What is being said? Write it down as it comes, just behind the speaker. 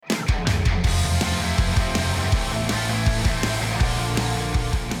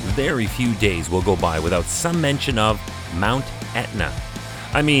very few days will go by without some mention of Mount Etna.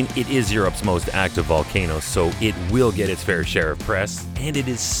 I mean, it is Europe's most active volcano, so it will get its fair share of press, and it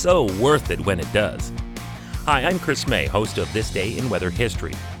is so worth it when it does. Hi, I'm Chris May, host of This Day in Weather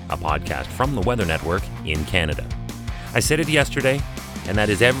History, a podcast from the Weather Network in Canada. I said it yesterday, and that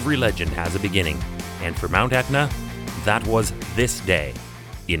is every legend has a beginning. And for Mount Etna, that was this day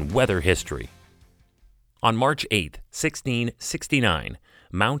in weather history. On March 8, 1669,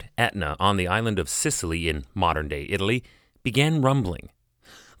 Mount Etna on the island of Sicily in modern-day Italy began rumbling.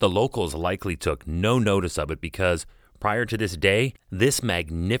 The locals likely took no notice of it because prior to this day, this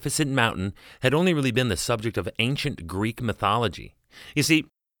magnificent mountain had only really been the subject of ancient Greek mythology. You see,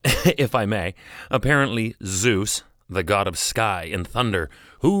 if I may, apparently Zeus, the god of sky and thunder,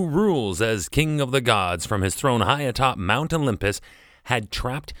 who rules as king of the gods from his throne high atop Mount Olympus, had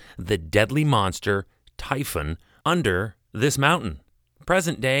trapped the deadly monster Typhon under this mountain,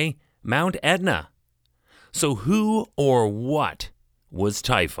 present-day Mount Etna. So who or what was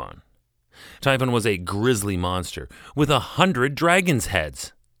Typhon? Typhon was a grisly monster with 100 dragon's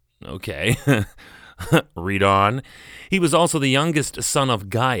heads. Okay, read on. He was also the youngest son of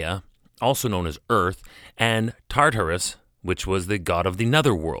Gaia, also known as Earth, and Tartarus, which was the god of the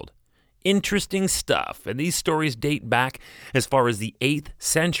netherworld. Interesting stuff, and these stories date back as far as the 8th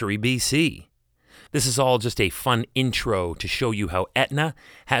century BC. This is all just a fun intro to show you how Etna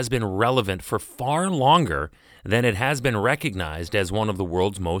has been relevant for far longer than it has been recognized as one of the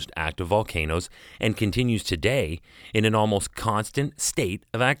world's most active volcanoes and continues today in an almost constant state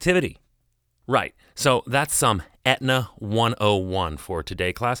of activity. Right, so that's some Etna 101 for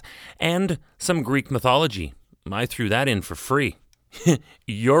today, class, and some Greek mythology. I threw that in for free.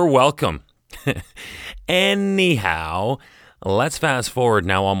 You're welcome. Anyhow, let's fast forward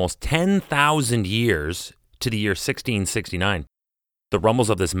now almost 10,000 years to the year 1669. The rumbles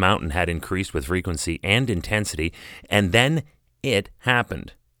of this mountain had increased with frequency and intensity, and then it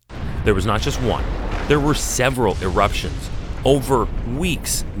happened. There was not just one. There were several eruptions over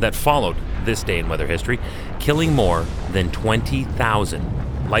weeks that followed this day in weather history, killing more than 20,000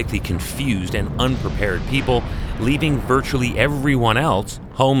 likely confused and unprepared people, leaving virtually everyone else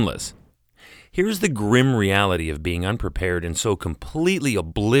homeless. Here's the grim reality of being unprepared and so completely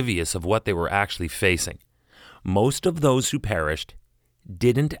oblivious of what they were actually facing. Most of those who perished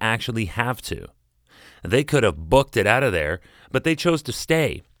didn't actually have to. They could have booked it out of there, but they chose to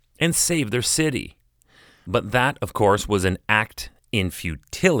stay and save their city. But that, of course, was an act in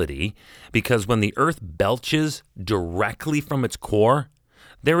futility, because when the earth belches directly from its core,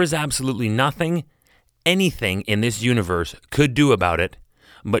 there is absolutely nothing anything in this universe could do about it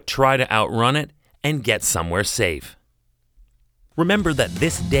but try to outrun it and get somewhere safe. Remember that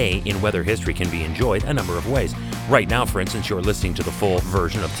this day in weather history can be enjoyed a number of ways. Right now, for instance, you're listening to the full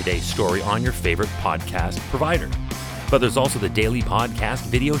version of today's story on your favorite podcast provider. But there's also the daily podcast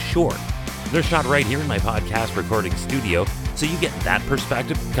video short. They're shot right here in my podcast recording studio, so you get that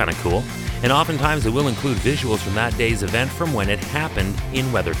perspective, kind of cool. And oftentimes it will include visuals from that day's event from when it happened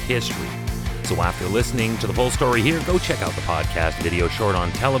in weather history. So after listening to the full story here, go check out the podcast video short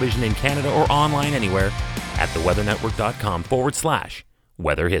on television in Canada or online anywhere at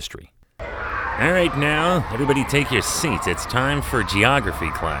theweathernetwork.com/weather history. All right, now, everybody take your seats. It's time for geography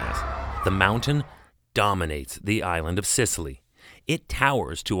class. The mountain dominates the island of Sicily. It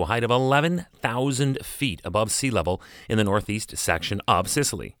towers to a height of 11,000 feet above sea level in the northeast section of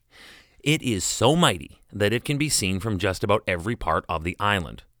Sicily. It is so mighty that it can be seen from just about every part of the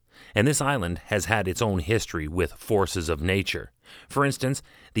island. And this island has had its own history with forces of nature. For instance,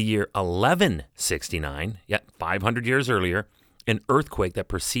 the year 1169, 500 years earlier, an earthquake that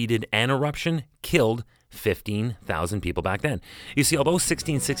preceded an eruption killed 15,000 people back then. You see, although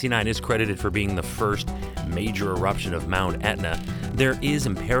 1669 is credited for being the first major eruption of Mount Etna, there is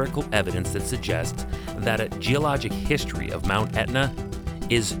empirical evidence that suggests that a geologic history of Mount Etna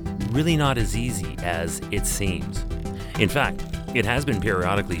is really not as easy as it seems. In fact, it has been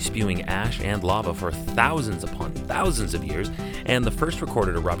periodically spewing ash and lava for thousands upon thousands of years, and the first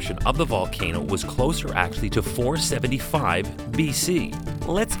recorded eruption of the volcano was closer actually to 475 BC.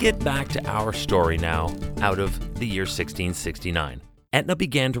 Let's get back to our story now, out of the year 1669. Etna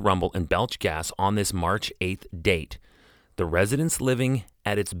began to rumble and belch gas on this March 8th date. The residents living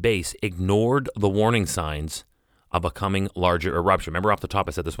at its base ignored the warning signs of a coming larger eruption. Remember, off the top,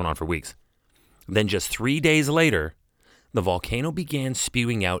 I said this went on for weeks. Then just 3 days later, the volcano began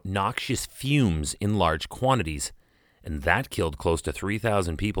spewing out noxious fumes in large quantities, and that killed close to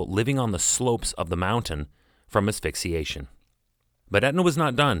 3,000 people living on the slopes of the mountain from asphyxiation. But Etna was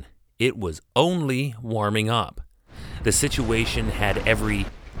not done. It was only warming up. The situation had every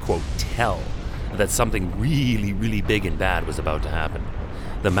quote, tell that something really, really big and bad was about to happen.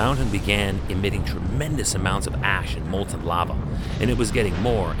 The mountain began emitting tremendous amounts of ash and molten lava, and it was getting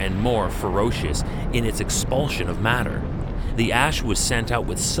more and more ferocious in its expulsion of matter. The ash was sent out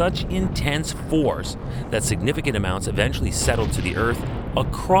with such intense force that significant amounts eventually settled to the earth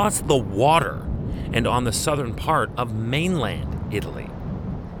across the water and on the southern part of mainland Italy.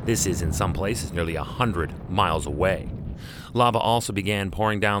 This is in some places nearly 100 miles away. Lava also began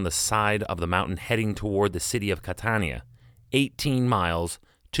pouring down the side of the mountain heading toward the city of Catania, 18 miles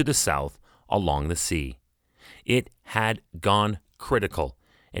to the south along the sea. It had gone critical,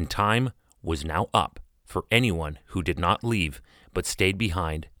 and time was now up for anyone who did not leave but stayed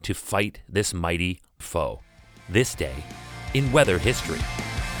behind to fight this mighty foe. This day in weather history.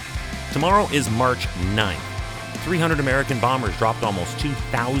 Tomorrow is March 9th. 300 American bombers dropped almost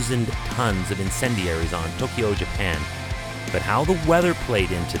 2,000 tons of incendiaries on Tokyo, Japan. But how the weather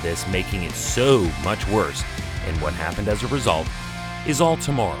played into this, making it so much worse, and what happened as a result, is all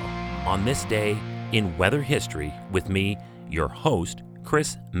tomorrow on this day in weather history with me, your host,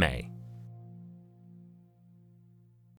 Chris May.